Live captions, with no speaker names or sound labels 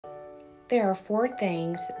There are 4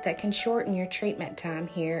 things that can shorten your treatment time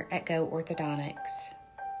here at Go Orthodontics.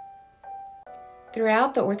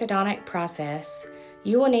 Throughout the orthodontic process,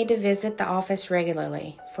 you will need to visit the office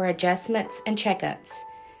regularly for adjustments and checkups.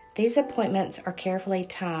 These appointments are carefully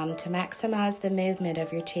timed to maximize the movement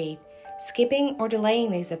of your teeth. Skipping or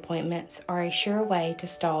delaying these appointments are a sure way to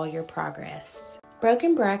stall your progress.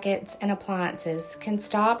 Broken brackets and appliances can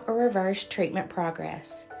stop or reverse treatment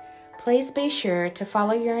progress. Please be sure to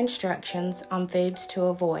follow your instructions on foods to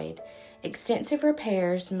avoid. Extensive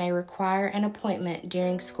repairs may require an appointment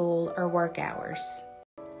during school or work hours.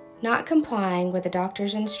 Not complying with the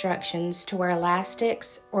doctor's instructions to wear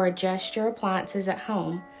elastics or adjust your appliances at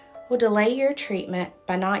home will delay your treatment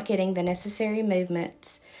by not getting the necessary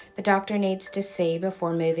movements the doctor needs to see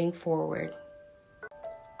before moving forward.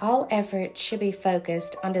 All efforts should be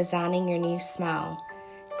focused on designing your new smile.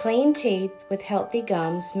 Clean teeth with healthy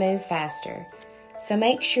gums move faster, so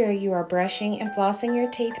make sure you are brushing and flossing your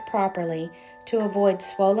teeth properly to avoid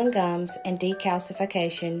swollen gums and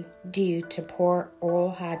decalcification due to poor oral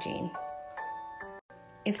hygiene.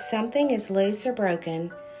 If something is loose or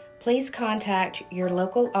broken, please contact your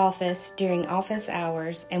local office during office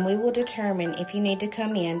hours and we will determine if you need to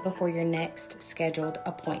come in before your next scheduled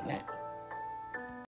appointment.